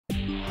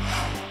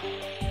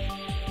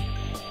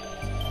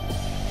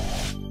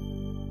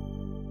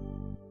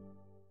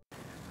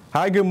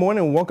Hi, good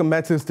morning. Welcome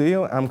back to the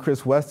studio. I'm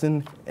Chris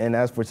Weston, and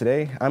as for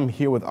today, I'm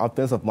here with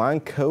offensive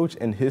line coach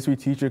and history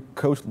teacher,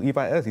 Coach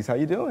Levi Estes. How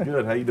you doing?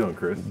 Good. How you doing,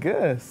 Chris?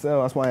 Good.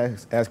 So I just want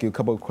to ask you a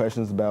couple of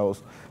questions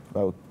about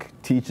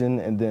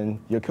teaching and then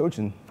your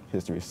coaching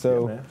history.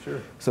 So, yeah, man,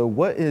 sure. So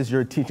what is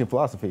your teaching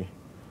philosophy?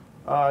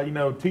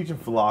 Teaching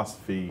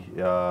philosophy,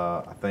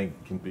 I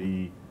think, can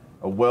be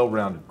a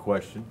well-rounded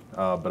question,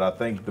 but I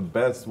think the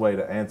best way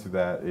to answer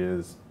that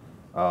is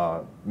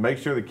make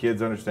sure the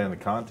kids understand the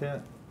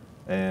content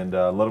and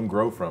let them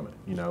grow from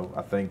it.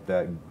 I think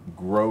that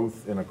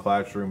growth in a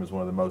classroom is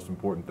one of the most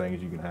important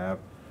things you can have,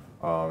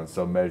 and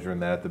so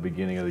measuring that at the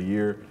beginning of the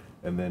year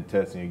and then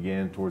testing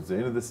again towards the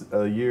end of this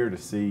year to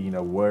see,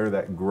 where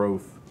that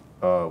growth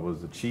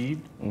was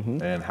achieved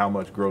and how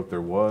much growth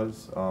there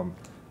was.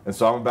 And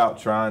so I'm about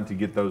trying to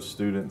get those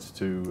students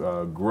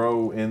to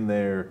grow in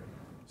their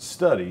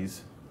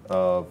studies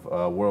of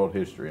world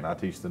history, and I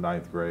teach the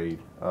 9th grade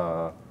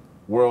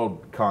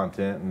world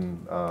content,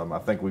 and I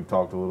think we've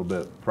talked a little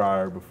bit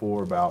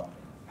before about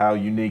how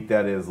unique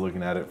that is,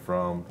 looking at it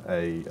from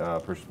a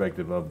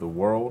perspective of the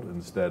world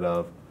instead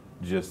of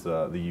just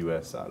the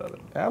U.S. side of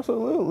it.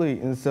 Absolutely.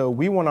 And so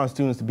we want our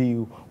students to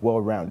be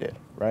well-rounded,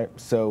 right?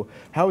 So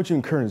how would you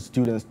encourage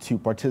students to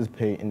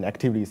participate in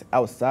activities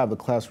outside of the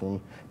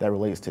classroom that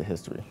relates to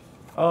history?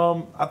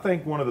 I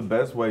think one of the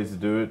best ways to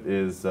do it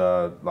is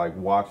like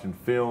watching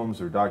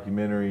films or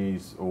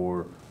documentaries,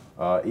 or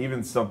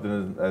even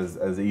something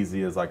as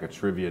easy as like a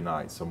trivia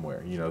night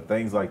somewhere.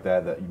 Things like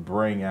that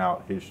bring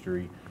out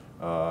history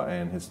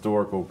and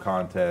historical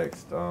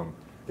context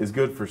is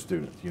good for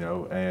students.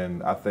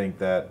 And I think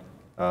that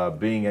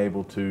being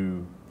able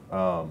to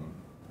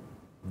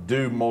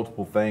do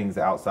multiple things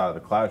outside of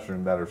the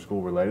classroom that are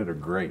school related are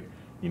great.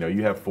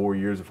 You have 4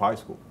 years of high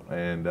school,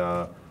 and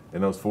in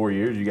those 4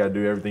 years, you got to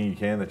do everything you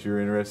can that you're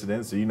interested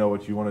in, so you know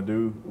what you want to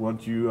do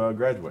once you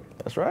graduate.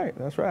 That's right.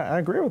 That's right. I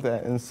agree with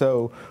that. And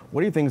so,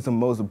 what do you think is the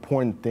most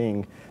important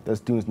thing that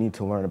students need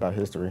to learn about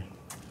history?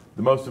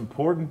 The most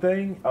important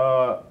thing,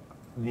 the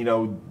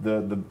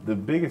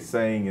biggest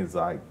saying is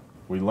like,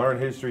 we learn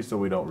history so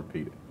we don't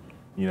repeat it.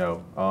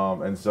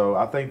 And so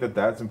I think that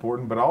that's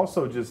important, but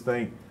also just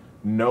think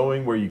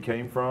knowing where you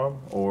came from,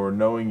 or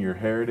knowing your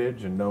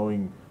heritage, and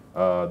knowing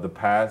the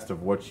past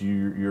of what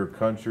your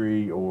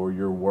country or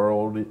your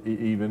world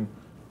even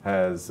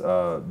has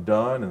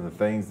done, and the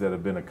things that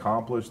have been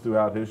accomplished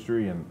throughout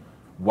history, and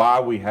why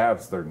we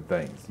have certain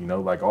things.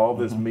 Like all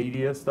this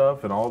media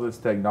stuff and all this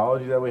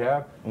technology that we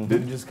have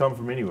didn't just come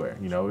from anywhere.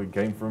 It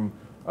came from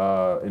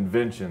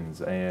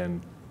inventions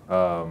and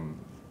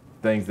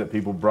things that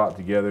people brought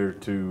together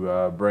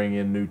to bring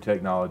in new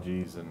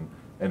technologies,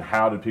 and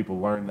how did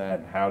people learn that,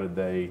 and how did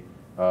they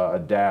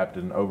adapt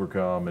and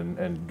overcome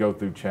and go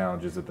through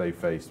challenges that they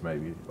faced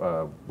maybe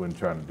when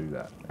trying to do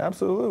that.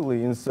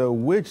 Absolutely. And so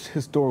which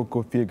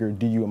historical figure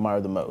do you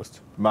admire the most?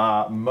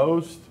 My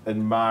most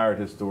admired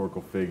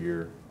historical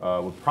figure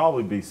would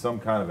probably be some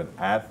kind of an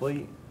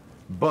athlete,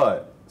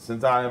 but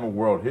since I am a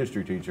world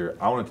history teacher,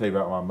 I want to tell you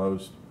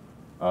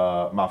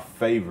about my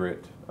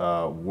favorite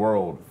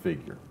world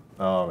figure,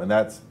 and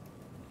that's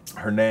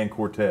Hernan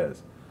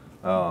Cortez.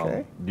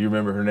 Okay. Do you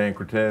remember Hernan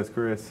Cortez,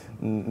 Chris?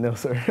 No,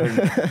 sir.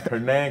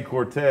 Hernan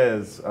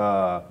Cortez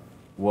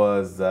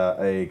was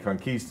a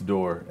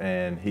conquistador,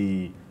 and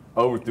he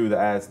overthrew the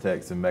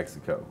Aztecs in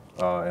Mexico.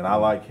 And I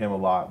like him a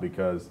lot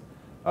because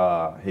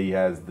he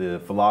has the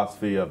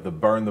philosophy of the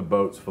burn the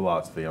boats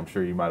philosophy. I'm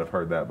sure you might have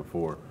heard that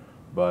before.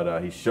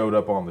 But he showed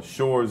up on the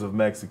shores of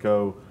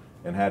Mexico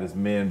and had his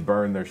men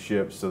burn their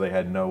ships, so they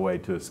had no way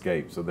to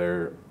escape. So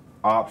their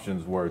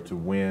options were to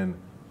win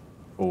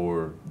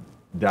or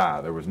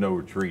die. There was no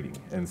retreating.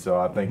 And so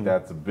I think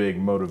that's a big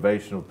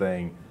motivational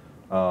thing,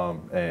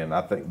 and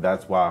I think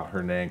that's why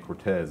Hernan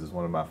Cortez is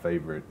one of my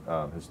favorite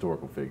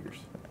historical figures.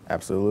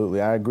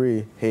 Absolutely, I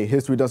agree. Hey,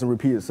 history doesn't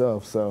repeat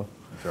itself, so.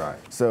 That's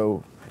right.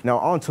 So now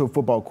on to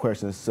football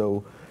questions.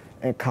 So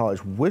in college,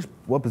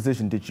 what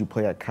position did you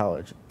play at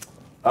college?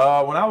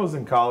 When I was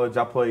in college,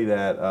 I played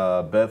at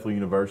Bethel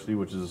University,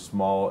 which is a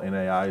small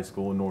NAIA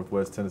school in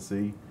Northwest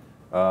Tennessee.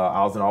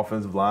 I was an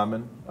offensive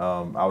lineman.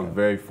 I was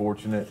very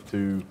fortunate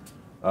to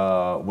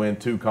win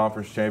 2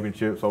 conference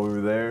championships while we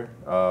were there.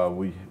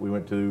 We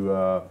went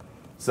to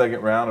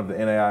second round of the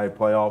NAIA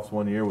playoffs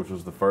one year, which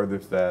was the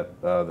furthest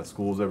that the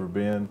school's ever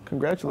been.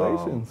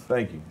 Congratulations.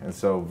 Thank you. And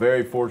so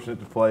very fortunate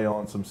to play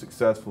on some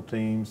successful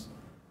teams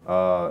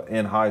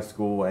in high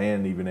school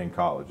and even in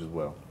college as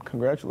well.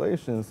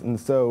 Congratulations. And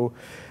so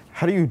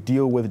how do you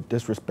deal with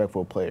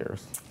disrespectful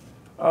players?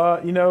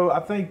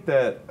 I think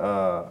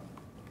that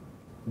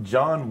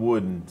John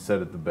Wooden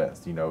said it the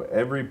best.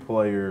 Every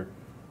player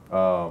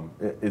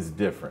is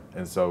different,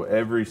 and so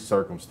every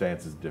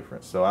circumstance is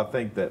different. So I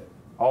think that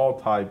all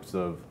types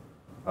of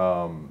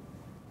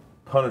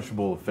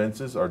punishable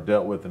offenses are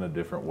dealt with in a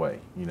different way.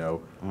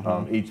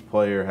 Each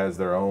player has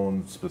their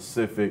own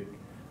specific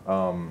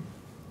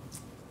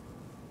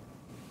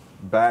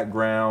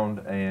background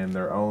and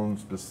their own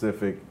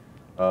specific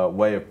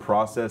way of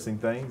processing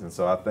things, and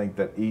so I think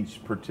that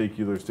each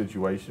particular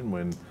situation,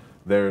 when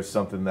there's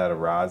something that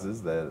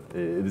arises that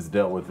it is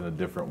dealt with in a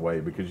different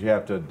way because you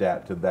have to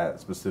adapt to that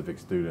specific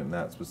student and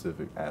that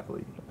specific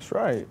athlete. That's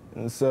right.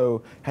 And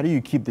so how do you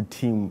keep the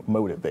team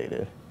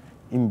motivated,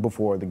 even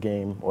before the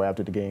game or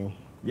after the game?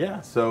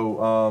 Yeah,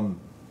 so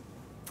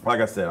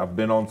like I said, I've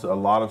been on a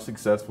lot of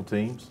successful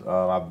teams.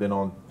 I've been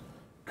on,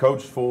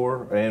 coached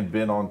for, and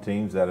been on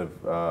teams that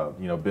have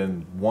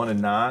been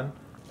 1-9,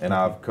 and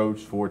I've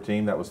coached for a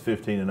team that was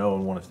 15-0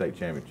 and won a state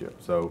championship.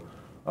 So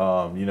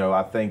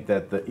I think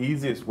that the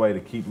easiest way to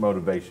keep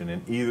motivation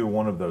in either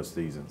one of those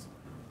seasons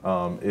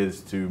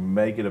is to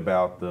make it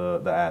about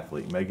the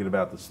athlete, make it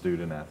about the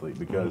student athlete,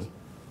 because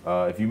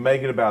if you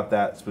make it about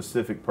that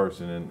specific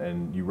person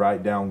and you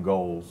write down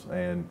goals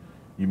and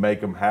you make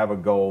them have a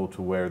goal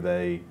to where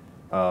they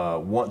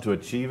want to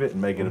achieve it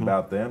and make it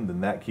about them,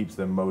 then that keeps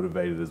them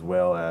motivated as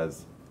well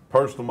as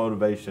personal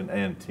motivation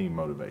and team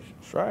motivation.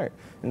 That's right.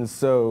 And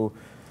so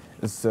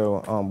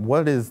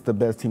what is the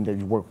best team that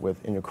you work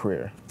with in your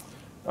career?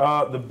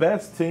 The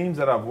best teams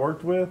that I've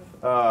worked with,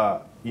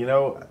 I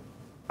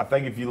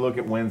think if you look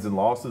at wins and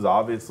losses,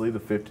 obviously the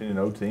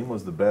 15-0 team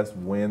was the best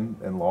win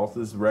and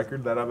losses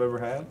record that I've ever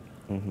had.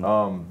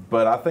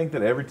 But I think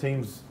that every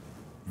team's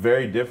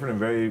very different and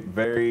very,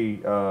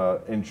 very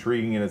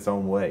intriguing in its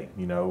own way.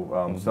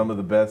 Some of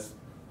the best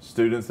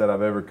students that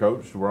I've ever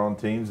coached were on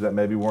teams that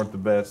maybe weren't the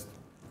best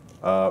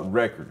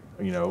record,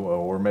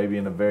 or maybe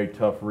in a very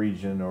tough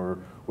region or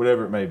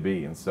whatever it may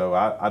be. And so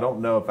I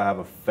don't know if I have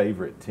a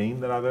favorite team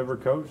that I've ever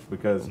coached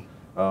because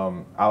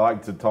I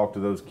like to talk to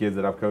those kids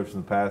that I've coached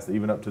in the past,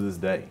 even up to this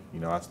day.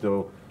 I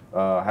still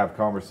have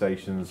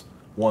conversations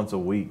once a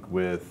week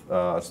with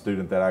a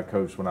student that I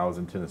coached when I was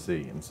in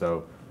Tennessee. And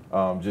so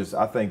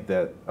I think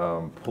that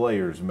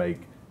players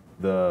make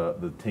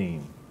the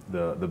team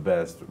the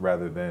best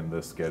rather than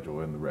the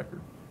schedule and the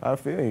record. I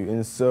feel you.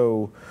 And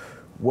so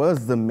what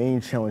is the main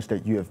challenge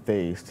that you have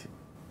faced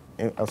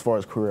as far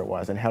as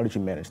career-wise, and how did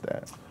you manage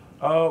that?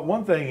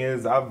 One thing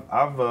is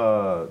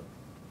I've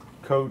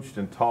coached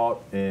and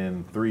taught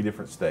in 3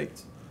 different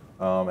states.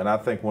 And I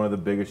think one of the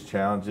biggest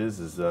challenges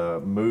is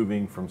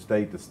moving from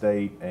state to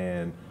state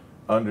and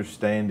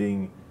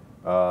understanding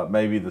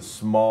maybe the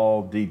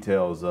small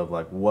details of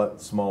like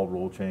what small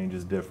rule change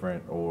is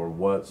different, or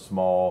what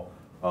small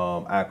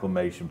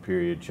acclimation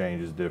period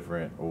change is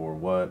different, or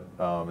what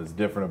is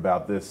different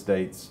about this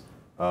state's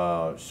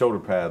shoulder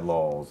pad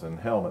laws and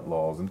helmet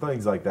laws and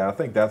things like that. I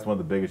think that's one of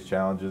the biggest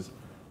challenges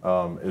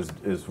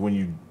is when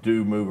you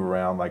do move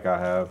around like I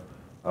have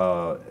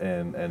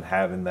and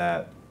having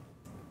that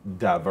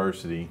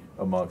diversity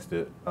amongst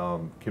it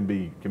can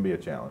be a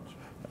challenge.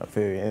 I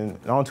feel you.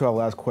 And on to our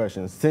last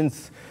question.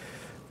 Since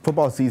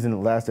football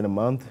season lasted a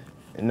month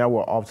and now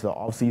we're off to the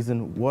off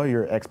season, what are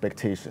your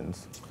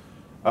expectations?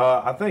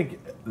 I think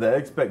the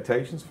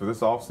expectations for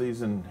this off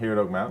season here at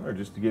Oak Mountain are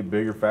just to get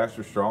bigger,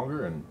 faster,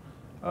 stronger, and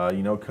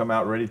come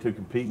out ready to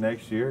compete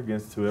next year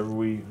against whoever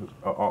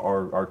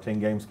our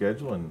 10-game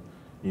schedule, and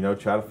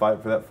try to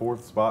fight for that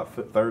 4th spot,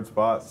 3rd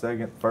spot,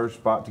 2nd, 1st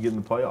spot to get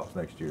in the playoffs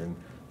next year. And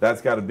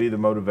that's got to be the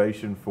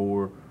motivation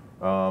for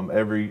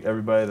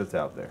everybody that's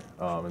out there.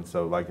 And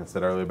so, like I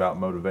said earlier about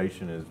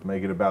motivation, is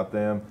make it about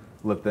them,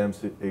 let them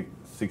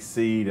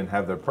succeed and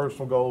have their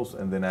personal goals,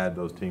 and then add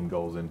those team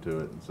goals into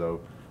it. And so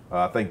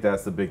I think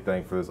that's the big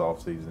thing for this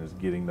offseason, is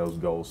getting those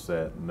goals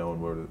set and knowing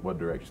what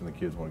direction the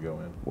kids want to go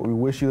in. Well, we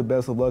wish you the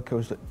best of luck,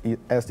 Coach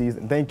Estes,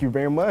 and thank you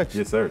very much.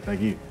 Yes, sir.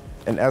 Thank you.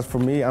 And as for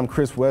me, I'm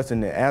Chris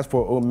Weston, and as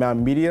for Oak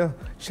Mountain Media,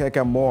 check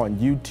out more on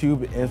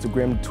YouTube,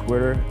 Instagram,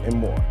 Twitter, and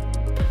more.